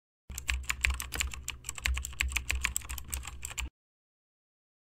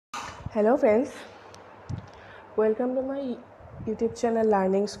Hello friends, welcome to my YouTube channel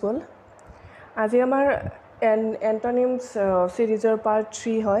Learning School. আজি আমাৰ Antonyms series part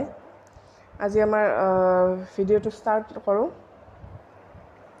 3 হয়. আজি আমাৰ ভিডিওটো স্টাৰ্ট কৰো.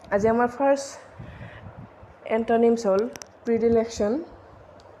 আজি আমাৰ ফার্স্ট Antonyms হল predilection.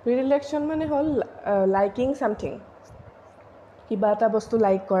 Predilection মানে হল liking something. কিবা এটা বস্তু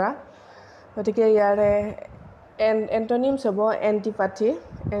লাইক কৰা. গতিকে ইয়াৰে Antonyms হব antipathy.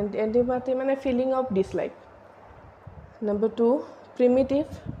 Antipathy মানে feeling of dislike. Number 2, primitive.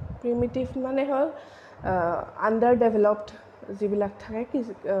 Primitive মানে হল underdeveloped যিবিলাক থাকে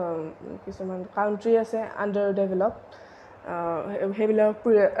কিছুমান কাউন্ট্ৰি আছে underdeveloped হেবিলাক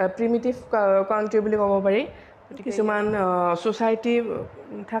primitive country বুলি ক'ব পাৰি কিছুমান society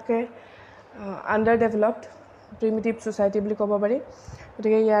থাকে underdeveloped primitive society বুলি ক'ব পাৰি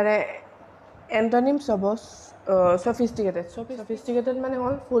গতিকে ইয়াৰে antonyms হ'ব sophisticated. Sophisticated মানে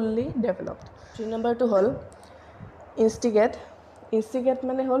হল fully developed. 3 number 2 হল instigate. Instigate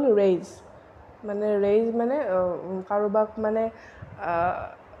মানে হল raise. মানে raise মানে কাৰোবাক মানে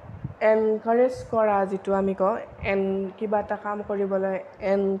encourage কৰা যেটো আমি কওঁ কিবা এটা কাম কৰিবলৈ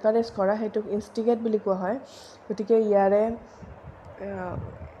encourage কৰা হেতুক instigate বুলি কোৱা হয় গতিকে ইয়াৰে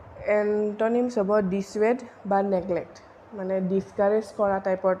antonyms হ'ব dissuade বা neglect মানে discourage কৰা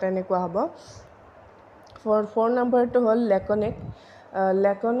টাইপৰ তেনেকুৱা হ'ব 4 number to hall laconic.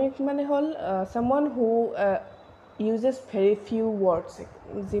 Laconic মানে হল someone who uses very few words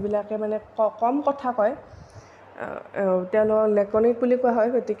যিবিলাকে মানে কম কথা কয় তেলো laconic বুলি কোৱা হয়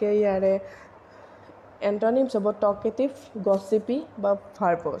গতিকে ইয়াৰে antonyms হ'ব talkative, gossipy বা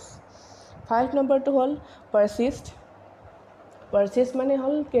verbose. 5 number to hall persist. Persist মানে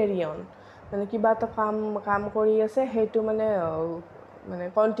হল carry on মানে কিবা এটা কাম কৰি আছে হেতু মানে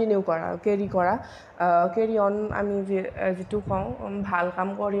কন্টিনিউ কৰা carry on আমি যেটো কওঁ ভাল কাম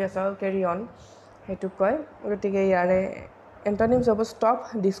কৰি আছে carry on হেতু কয় গতিকে ইয়াৰে antonyms হ'ব stop,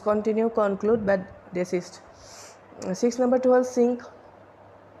 discontinue, conclude বা desist. 6 number 2 হল sink.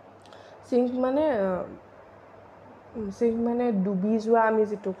 Sink মানে ডুবি যোৱা আমি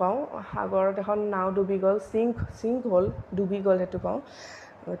যেটো কওঁ সাগৰত এখন নাও ডুবি গল sink হল ডুবি গল হেতু কওঁ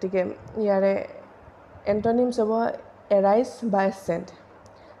গতিকে ইয়াৰে antonyms হ'ব arise বা ascend.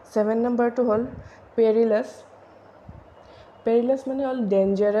 7 number 2 হল perilous. Perilous মানে হল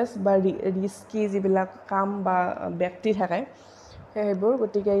dangerous বা risky যিবিলাক কাম বা ব্যক্তি থাকে হেবোৰ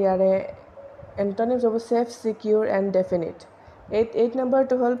গতিকে ইয়াৰে antonyms হ'ব safe, secure and definite. 8 number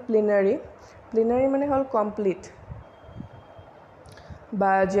 2 hall plenary. Plenary মানে হল complete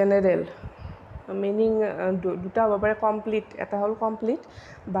বা general. Meaning দুটা হ'ব পাৰে complete এটা হল complete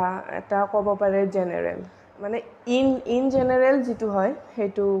বা এটা ক'ব পাৰে general মানে in general যেটো হয়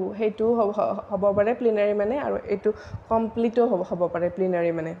হেতু হ'ব পাৰে plenary মানে আৰু এটো complete হ'ব পাৰে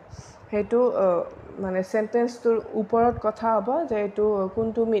plenary মানে হেতু মানে sentence তোৰ ওপৰত কথা হ'ব যে এটো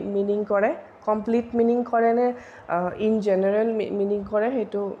কোনটো meaning কৰে complete meaning কৰে নে in general meaning কৰে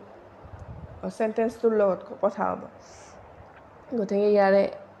হেতু sentence তোৰ লগত কথা হ'ব গতিকে ইয়াৰে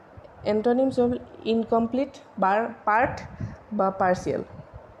antonyms of incomplete part বা partial.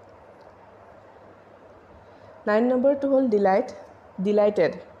 9 number 2 হল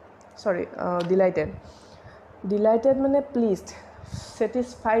delighted. Delighted মানে pleased,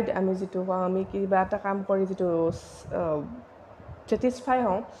 satisfied আমি যেটো আমি কিবা এটা কাম কৰি যেটো satisfy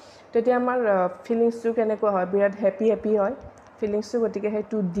হওঁ তেতিয়া আমাৰ feelings টো কেনেকুৱা হয় বিৰাট happy হয় feelings টো গতিকে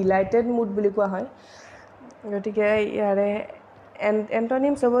হেতু delighted mood বুলি কোৱা হয় গতিকে ইয়াৰে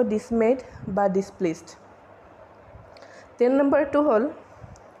antonyms হ'ব dismayed বা displeased. 10 number 2 হল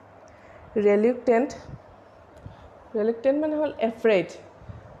reluctant. Reluctant মানে হল afraid,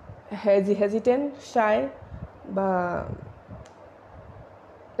 hesitant, shy বা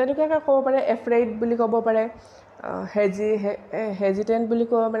তেনেকুৱা ক'ব পাৰে afraid বুলি ক'ব পাৰে hesitant বুলি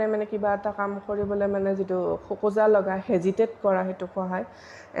ক'ব পাৰে মানে কিবা এটা কাম কৰিবলৈ মানে যেটো খোজা লগা hesitate কৰা হেতু কোৱা হয়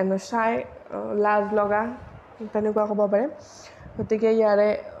and shy লাজ লগা তেনেকুৱা ক'ব পাৰে গতিকে ইয়াৰে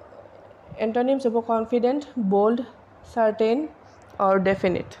antonyms হ'ব confident, bold, certain or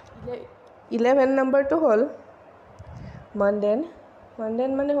definite. 11 number 2 hall mundane.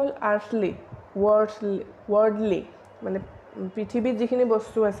 Mundane মানে হল earthly, worldly মানে পৃথিৱীত যিখিনি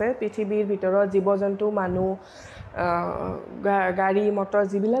বস্তু আছে পৃথিৱীৰ ভিতৰত জীৱ-জন্তু মানুহ গাড়ী মটৰ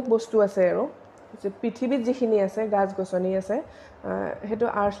যিবিলাক বস্তু আছে আৰু পৃথিৱীত যিখিনি আছে গাছ-গছনি আছে হেতু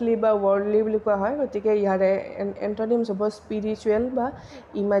earthly বা worldly বুলি কোৱা হয় গতিকে ইয়াৰে antonyms হ'ব spiritual বা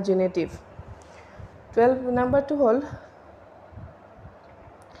imaginative. 12 number 2 হল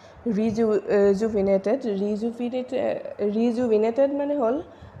rejuvenated. Rejuvenated মানে হল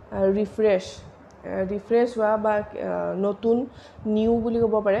refresh ৰিফ্ৰেছ হোৱা বা নতুন নিউ বুলি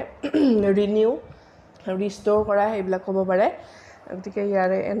ক'ব পাৰে ৰিনিউ ৰিষ্ট'ৰ কৰা এইবিলাক ক'ব পাৰে গতিকে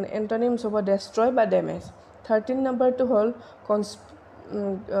ইয়াৰে এণ্টনিমছ হ'ব ডেষ্ট্ৰয় বা ডেমেজ 13 নম্বৰটো হ'ল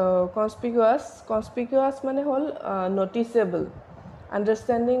কনস্পিকুৱাছ মানে হ'ল নটিচেবল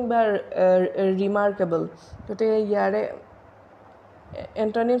আণ্ডাৰষ্টেণ্ডিং বা ৰিমাৰ্কেবল গতিকে ইয়াৰে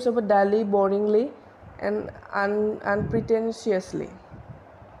এণ্টনিমছ হ'ব ডালি বৰিংলি এণ্ড আনপ্ৰিটেনচিয়াছলি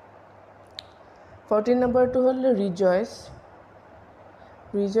 14 নম্বৰটো হ'ল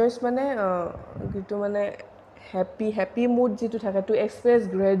ৰিজয়ছ মানে যিটো মানে হেপী মুড যিটো থাকে টু এক্সপ্ৰেছ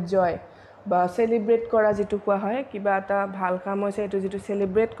গ্ৰেট জয় বা চেলিব্ৰেট কৰা যিটো কোৱা হয় কিবা এটা ভাল কাম হৈছে এইটো যিটো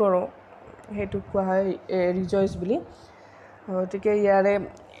চেলিব্ৰেট কৰোঁ সেইটো কোৱা হয় ৰিজয়ছ বুলি গতিকে ইয়াৰে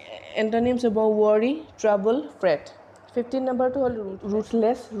এণ্টনিমছ হ'ব ৱৰি ট্ৰাবল ফ্ৰেট 15 নম্বৰটো হ'ল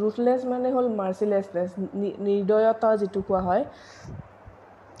ৰুথলেছ মানে হ'ল মাৰ্চিলেছনেছ নিৰ্দয়তা যিটো কোৱা হয়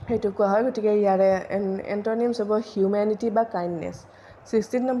সেইটো কোৱা হয় গতিকে ইয়াৰে এণ্টনিমছ হ'ব হিউমেনিটি বা কাইণ্ডনেছ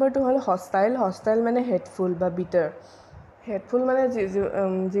 16 নম্বৰটো হ'ল হষ্টাইল মানে হেটফুল বা বিটাৰ হেটফুল মানে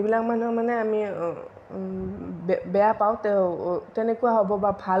যিবিলাক মানুহ মানে আমি বেয়া পাওঁ তেনেকুৱা হ'ব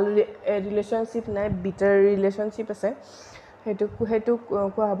বা ভাল ৰিলেশ্যনশ্বিপ নাই বিটাৰ ৰিলেশ্যনশ্বিপ আছে সেইটো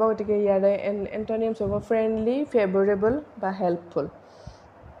কোৱা হ'ব গতিকে ইয়াৰে এণ্টনিমছ হ'ব ফ্ৰেণ্ডলি ফেভৰেবল বা হেল্পফুল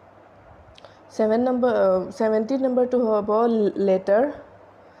 17 নম্বৰটো হ'ব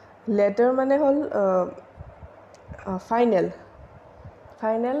লেটাৰ মানে হ'ল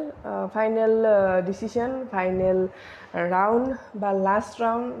ফাইনেল ডিচিশ্যন ফাইনেল ৰাউণ্ড বা লাষ্ট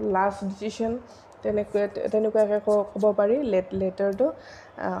ডিচিশ্যন তেনেকুৱাকৈ ক'ব পাৰি লেটাৰটো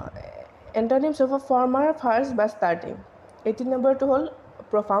এণ্টনিমছ হ'ব ফৰ্মাৰ ফাৰ্ষ্ট বা ষ্টাৰ্টিং 18 নম্বৰটো হ'ল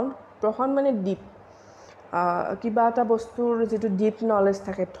প্ৰফাউণ্ড মানে ডিপ কিবা এটা বস্তুৰ যিটো ডিপ নলেজ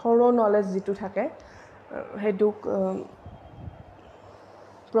থাকে থৰ' নলেজ যিটো থাকে সেইটোক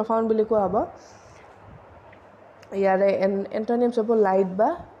প্ৰফাউণ্ড বুলি কোৱা হ'ব ইয়াৰে এণ্টনিমছ হ'ব লাইট বা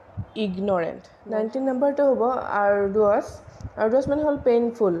ইগনৰেণ্ট 19 নম্বৰটো হ'ব আৰ্ডুৱাছ মানে হ'ল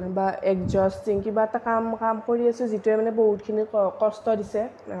পেইনফুল বা এক্সজষ্টিং কিবা এটা কাম কৰি আছোঁ যিটোৱে মানে বহুতখিনি কষ্ট দিছে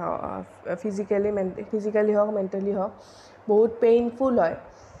ফিজিকেলি হওক মেণ্টেলি হওক বহুত পেইনফুল হয়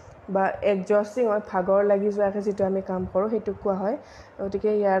বা এক্সজষ্টিং হয় ভাগৰ লাগি যোৱাকৈ যিটো আমি কাম কৰোঁ সেইটোক কোৱা হয়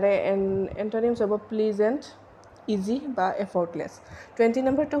গতিকে ইয়াৰে এণ্টনিমছ হ'ব প্লিজেণ্ট ইজি বা এফৰ্টলেছ 20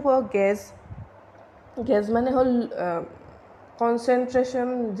 নম্বৰটো হ'ব গেজ মানে হ'ল কনচেনট্ৰেশ্যন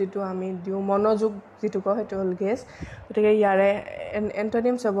যিটো আমি দিওঁ মনোযোগ যিটো কওঁ সেইটো হ'ল গেজ গতিকে ইয়াৰে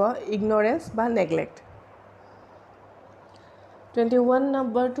এণ্টনিমছ হ'ব ইগনৰেঞ্চ বা নেগলেক্ট 21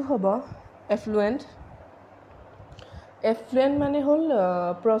 নম্বৰটো হ'ব এফ্লুৱেণ্ট মানে হ'ল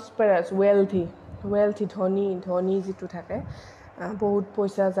প্ৰস্পেৰাছ ৱেলথি ধনী যিটো থাকে বহুত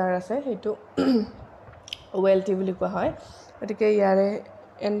পইচা যাৰ আছে সেইটো ৱেলথি বুলি কোৱা হয় গতিকে ইয়াৰে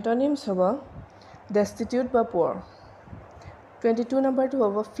এণ্টনিমছ হ'ব ডেষ্টিটিউট বা পুৱাৰ 22 নম্বৰটো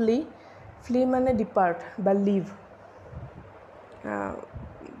হ'ব ফ্লি মানে ডিপাৰ্ট বা লিভ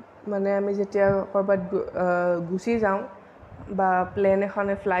মানে আমি যেতিয়া ক'ৰবাত গুচি যাওঁ বা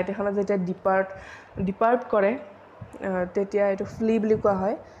ফ্লাইট এখনত যেতিয়া ডিপাৰ্ট কৰে তেতিয়া এইটো ফ্লি বুলি কোৱা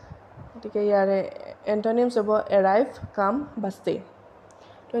হয় গতিকে ইয়াৰে এণ্টনিমছ হ'ব এৰাইভ কাম বা ষ্টে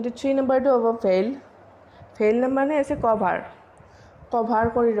 23 নম্বৰটো হ'ব ফেইল মানে হৈছে কভাৰ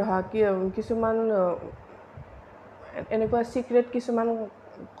কৰি ৰখা কিছুমান এনেকুৱা চিক্ৰেট কিছুমান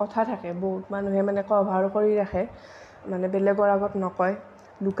কথা থাকে বহুত মানুহে মানে কভাৰ কৰি ৰাখে মানে বেলেগৰ আগত নকয়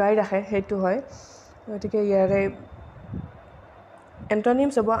লুকাই ৰাখে সেইটো হয় গতিকে ইয়াৰে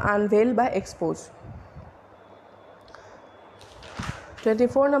এণ্টনিমছ হ'ব আনভেইল বা এক্সপ'জ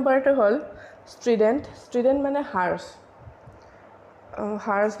 24 নম্বৰটো হ'ল ষ্ট্ৰিডেণ্ট মানে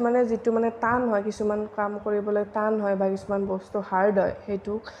হাৰ্ছ মানে যিটো মানে টান হয় কিছুমান কাম কৰিবলৈ টান হয় বা কিছুমান বস্তু হাৰ্ড হয়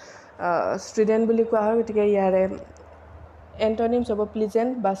সেইটোক ষ্ট্ৰিডেণ্ট বুলি কোৱা হয় গতিকে ইয়াৰে এণ্টনিমছ হ'ব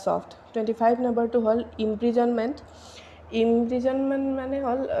প্লিজেণ্ট বা ছফ্ট 25 নম্বৰটো হ'ল ইমপ্ৰিজনমেণ্ট মানে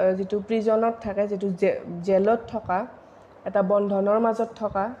হ'ল যিটো প্ৰিজনত থাকে যিটো জেলত থকা এটা বন্ধনৰ মাজত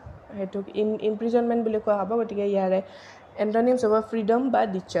থকা সেইটোক ইমপ্ৰিজনমেণ্ট বুলি কোৱা হ'ব গতিকে ইয়াৰে এণ্টনিমছ হ'ব ফ্ৰীডম বা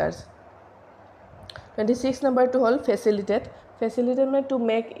ডিচাৰ্জ 26 নম্বৰটো হ'ল ফেচিলিটেট মানে টু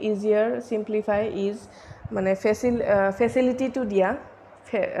মেক ইজিয়াৰ চিম্প্লিফাই মানে ফেচিলিটিটো দিয়া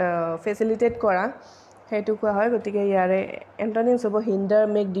ফেচিলিটেট কৰা সেইটো কোৱা হয় গতিকে ইয়াৰে এণ্টনিমছ হ'ব হিণ্ডাৰ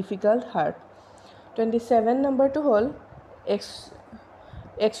মেক ডিফিকাল্ট হাৰ্ড 27 নম্বৰটো হ'ল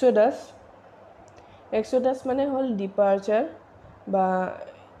এক্সোডাছ মানে হ'ল ডিপাৰ্চাৰ বা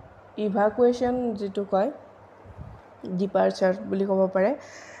ইভাকুৱেশ্যন যিটো কয় ডিপাৰ্চাৰ বুলি ক'ব পাৰে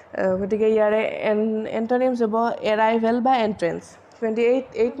গতিকে ইয়াৰে এণ্টনিমছ হ'ব এৰাইভেল বা এণ্ট্ৰেঞ্চ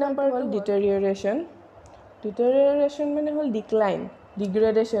 28 নম্বৰ হ'ল ডিটেৰিয়ৰেশ্যন মানে হ'ল ডিক্লাইন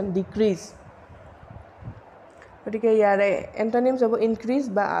ডিগ্ৰেডেশ্যন ডিক্ৰিজ গতিকে ইয়াৰে এণ্টনিমছ হ'ব ইনক্ৰিজ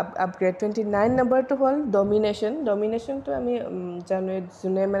বা আপগ্ৰেড 29 নম্বৰটো হ'ল ডমিনেশ্যন ডমিনেশ্যনটো আমি জানোৱে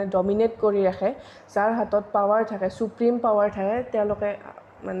যোনে মানে ডমিনেট কৰি ৰাখে যাৰ হাতত পাৱাৰ থাকে সুপ্ৰিম পাৱাৰ থাকে তেওঁলোকে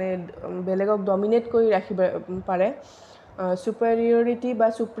মানে বেলেগক ডমিনেট কৰি ৰাখিব পাৰে সুপেৰিয়ৰিটি বা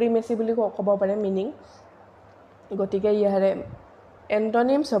সুপ্ৰিমেচি বুলি ক'ব পাৰে মিনিং গতিকে ইয়াৰে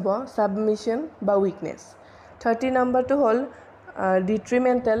এণ্টনিমছ হ'ব ছাবমিশ্যন বা উইকনেছ 30 নম্বৰটো হ'ল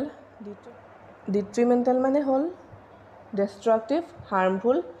ডিট্ৰিমেণ্টেল মানে হ'ল destructive,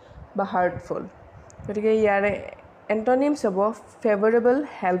 harmful বা hurtful গতিকে ইয়াৰে এণ্টনিমছ হ'ব favorable,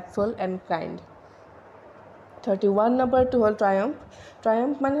 helpful and kind 31 নম্বৰটো হ'ল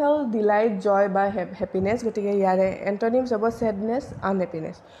triumph মানে হ'ল delight, joy বা happiness গতিকে ইয়াৰে এণ্টনিমছ হ'ব sadness,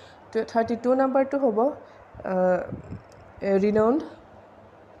 unhappiness 32 নম্বৰটো হ'ব renowned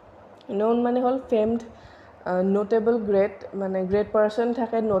মানে হ'ল famed notable great মানে great person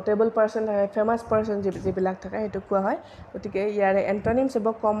থাকে notable person থাকে famous person যিবিলাক থাকে সেইটো কোৱা হয় গতিকে ইয়াৰে এণ্টনিমছ হ'ব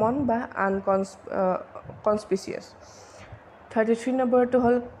common বা unconspicuous 33 নম্বৰটো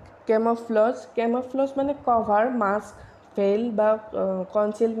হ'ল camouflage মানে cover mask veil বা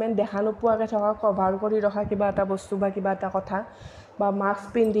concealment দেখা নোপোৱাকৈ থকা কভাৰ কৰি ৰখা কিবা এটা বস্তু বা কিবা এটা কথা বা মাস্ক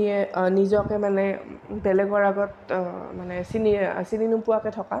পিন্ধি নিজকে মানে বেলেগৰ আগত মানে চিনি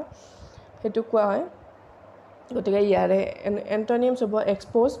নোপোৱাকৈ থকা সেইটো কোৱা হয় গতিকে ইয়াৰে এণ্টনিমছ হ'ব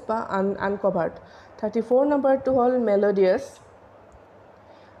এক্সপ'জ বা আনকভাৰ্ড 34 নম্বৰটো হ'ল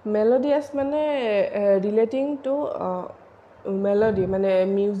মেলোডিয়াছ মানে ৰিলেটিং টু মেলোডি মানে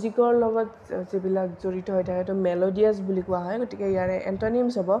মিউজিকৰ লগত যিবিলাক জড়িত হৈ থাকে সেইটো মেলোডিয়াছ বুলি কোৱা হয় গতিকে ইয়াৰে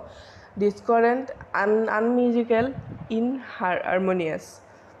এণ্টনিমছ হ'ব ডিছকৰেণ্ট আনমিউজিকেল ইনহাৰমনিয়াছ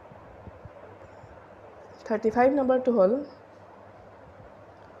 35 নম্বৰটো হ'ল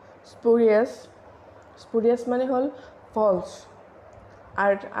স্পুৰিয়াছ মানে হ'ল ফলছ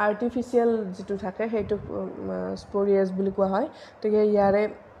আৰ্টিফিচিয়েল যিটো থাকে সেইটো স্পুৰিয়াছ বুলি কোৱা হয় গতিকে ইয়াৰে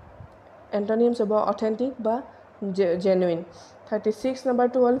এণ্টনিমছ হ'ব অথেণ্টিক বা জেনুইন 36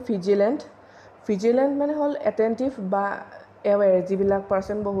 নম্বৰটো হ'ল ভিজিলেণ্ট মানে হ'ল এটেণ্টিভ বা এৱেৰ যিবিলাক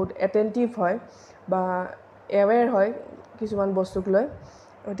পাৰ্চন বহুত এটেণ্টিভ হয় বা এৱেৰ হয় কিছুমান বস্তুক লৈ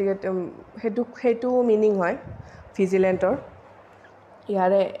গতিকে সেইটো মিনিং হয় ভিজিলেণ্টৰ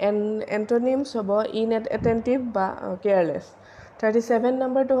ইয়াৰে এণ্টনিমছ হ'ব ইনএটেণ্টিভ বা কেয়াৰলেছ 37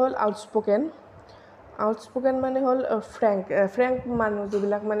 নম্বৰটো হ'ল আউটস্পোকেন মানে হ'ল ফ্ৰেংক মানুহ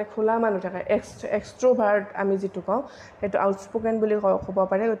যিবিলাক মানে খোলা মানুহ থাকে এক্সট্ৰভাৰ্ট আমি যিটো কওঁ সেইটো আউটস্পোকেন বুলি ক'ব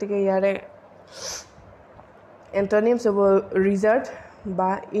পাৰে গতিকে ইয়াৰে এণ্টনিমছ হ'ব ৰিজাৰ্ভ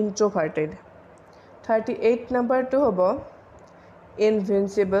বা ইণ্ট্ৰভাৰ্টেড 38 নম্বৰটো হ'ব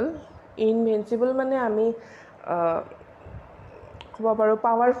ইনভিঞ্চিবল মানে আমি ক'ব পাৰোঁ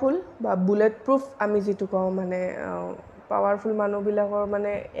পাৱাৰফুল বা বুলেট প্ৰুফ আমি যিটো কওঁ মানে পাৱাৰফুল মানুহবিলাকৰ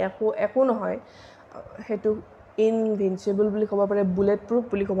মানে একো নহয় সেইটো ইনভিঞ্চিবল বুলি ক'ব পাৰে বুলেট প্ৰুফ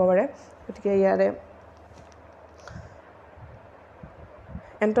বুলি ক'ব পাৰে গতিকে ইয়াৰে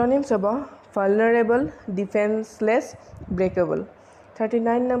এণ্টনিমছ হ'ব ভালনাৰেবল ডিফেন্সলেছ ব্ৰেকেবল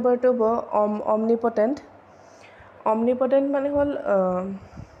 39 নম্বৰটো হ'ব অমনিপটেণ্ট মানে হ'ল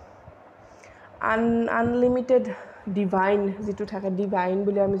আনলিমিটেড ডিভাইন যিটো থাকে ডিভাইন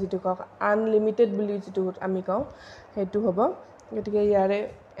বুলি আমি যিটো কওঁ আনলিমিটেড বুলি যিটো আমি কওঁ সেইটো হ'ব গতিকে ইয়াৰে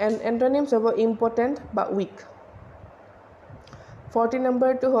এণ্টনিমছ হ'ব ইম্পৰ্টেণ্ট বা উইক 40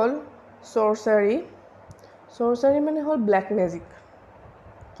 নম্বৰটো হ'ল চৰ্চাৰী মানে হ'ল ব্লেক মেজিক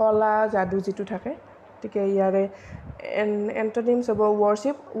কলা যাদু যিটো থাকে গতিকে ইয়াৰে এণ্টনিমছ হ'ব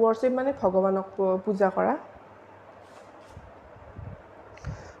ৱৰ্শ্বিপ মানে ভগৱানক পূজা কৰা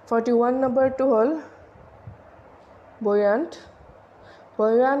 41 নম্বৰটো হ'ল বয়ান্ট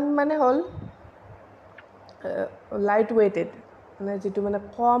মানে হ'ল লাইট ৱেইটেড মানে যিটো মানে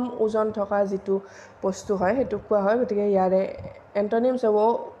কম ওজন থকা যিটো বস্তু হয় সেইটো কোৱা হয় গতিকে ইয়াৰে এণ্টনিমছ হ'ব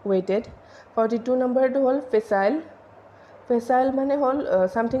ৱেইটেড 42 নম্বৰটো হ'ল ফেচাইল মানে হ'ল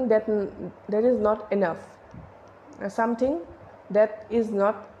something that is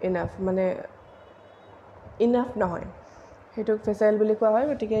not enough মানে ইনাফ নহয় সেইটোক ফেচাইল বুলি কোৱা হয়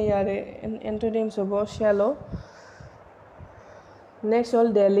গতিকে ইয়াৰে এণ্টনিমছ হ'ব শ্যালো নেক্সট হ'ল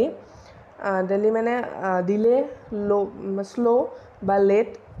ডেলি মানে ডিলে শ্ল' বা লেট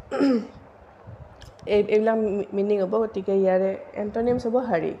এইবিলাক মিনিং হ'ব গতিকে ইয়াৰে এণ্টনিমছ হ'ব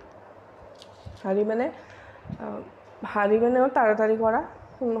হাৰি মানে হ'ল তাড়াতাড়ি কৰা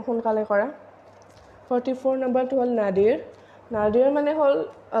সোনকালে কৰা 44 নম্বৰটো হ'ল নাদিৰ মানে হ'ল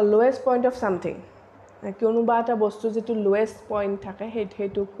লোৱেষ্ট পইণ্ট অফ ছামথিং কোনোবা এটা বস্তু যিটো লোৱেষ্ট পইণ্ট থাকে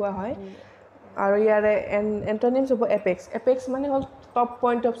সেইটো কোৱা হয় আৰু ইয়াৰে এণ্টনিমছ হ'ব এপেক্স মানে হ'ল টপ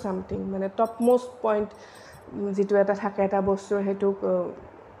পইণ্ট অফ ছামথিং মানে টপ মোষ্ট পইণ্ট যিটো এটা থাকে এটা বস্তুৰ সেইটোক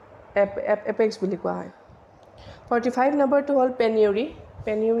এপেক্স বুলি কোৱা হয় 45 নম্বৰটো হ'ল penury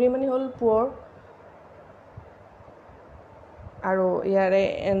মানে হ'ল poor আৰু ইয়াৰে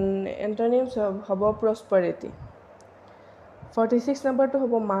antonyms হ'ব prosperity 46 নম্বৰটো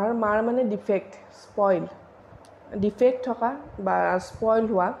হ'ব মাৰ মানে ডিফেক্ট থকা বা স্পইল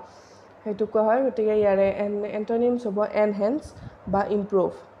হোৱা সেইটো কোৱা হয় গতিকে ইয়াৰে antonyms হ'ব enhance বা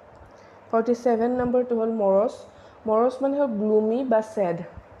improve 47 নম্বৰটো হ'ল morose মানে হ'ল gloomy বা sad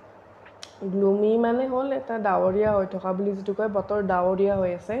gloomy মানে হ'ল এটা ডাৱৰীয়া হৈ থকা বুলি যেটো কয় বতৰ ডাৱৰীয়া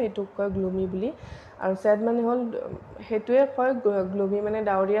হৈ আছে সেইটো কয় gloomy বুলি আৰু sad মানে হ'ল হেতুৱে কয় gloomy মানে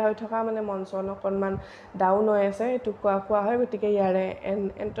ডাৱৰীয়া হৈ থকা মানে মনচন অকনমান ডাউন হৈ আছে সেইটো কোৱা হয় গতিকে ইয়াৰে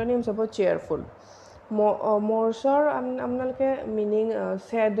antonyms হ'ব cheerful morose আপোনালোকে মিনিং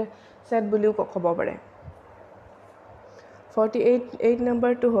sad বুলিও ক'ব পাৰে 48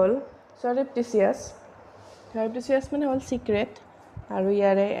 নম্বৰটো হ'ল surreptitious মানে হ'ল secret আৰু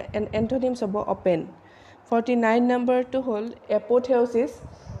ইয়াৰে antonyms হ'ব open 49 নম্বৰটো হ'ল apotheosis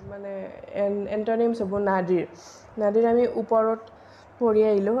মানে antonyms হ'ব নাদিৰ আমি ওপৰত পঢ়ি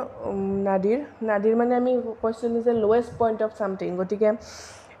আহিলো নাদিৰ মানে আমি কৈছিলো যে lowest point of something গতিকে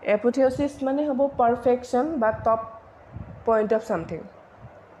apotheosis মানে হ'ব perfection বা top point of something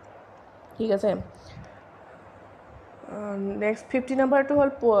ঠিক আছে next 50 নম্বৰটো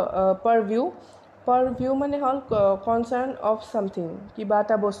হ'ল purview মানে হ'ল concern of something কিবা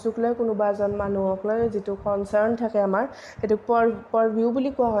এটা বস্তুক লৈ কোনোবা এজন মানুহক লৈ যেটো concern থাকে আমাৰ সেইটো purview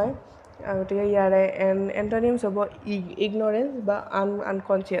বুলি কোৱা হয় আৰু গতিকে ইয়াৰে antonyms হ'ব ignorance বা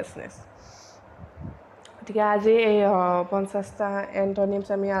unconsciousness গতিকে আজি এই 50টা antonyms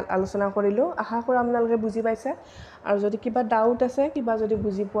আমি আলোচনা কৰিলো আশা কৰো আপোনালোকে বুজি পাইছে আৰু যদি কিবা ডাউট আছে কিবা যদি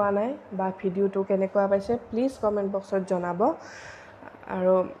বুজি পোৱা নাই বা ভিডিওটো কেনেকুৱা পাইছে প্লিজ কমেন্ট বক্সত জনাব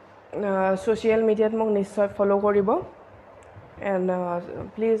আৰু সোশ্যাল মিডিয়াত মোক নিশ্চয় ফলো কৰিব এন্ড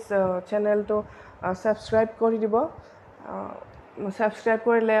প্লিজ চেনেলটো সাবস্ক্ৰাইব কৰি দিব সাবস্ক্ৰাইব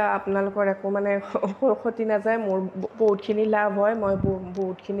কৰিলে আপোনালোকৰ একো মানে ক্ষতি নাযায় মোৰ বহুতখিনি লাভ হয় মই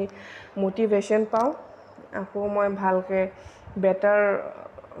বহুতখিনি মোটিভেশন পাওঁ আকৌ মই ভালকে বেটাৰ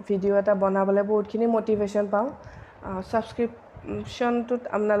ভিডিও এটা বনাবলৈ বহুতখিনি মোটিভেশন পাওঁ সাবস্ক্ৰিপশনটোত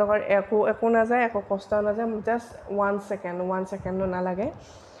আপোনালোকৰ একো নাযায় একো কষ্ট নাযায় জাস্ট 1 সেকেন্ড নালাগে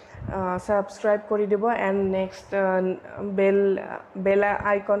সাবস্ক্ৰাইব কৰি দিব এন্ড নেক্সট বেল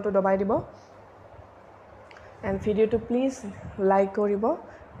আইকনটো দবাই দিব এন্ড ভিডিওটো প্লিজ লাইক কৰিব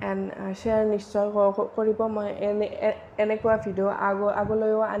এন্ড শেয়াৰ নিশ্চয় কৰিব মই এনেকুৱা ভিডিও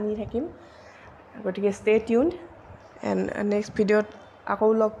আগলৈও আনি থাকিম গতিকে stay tuned and next ভিডিওত আকৌ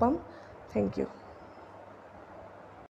লগ পাম thank you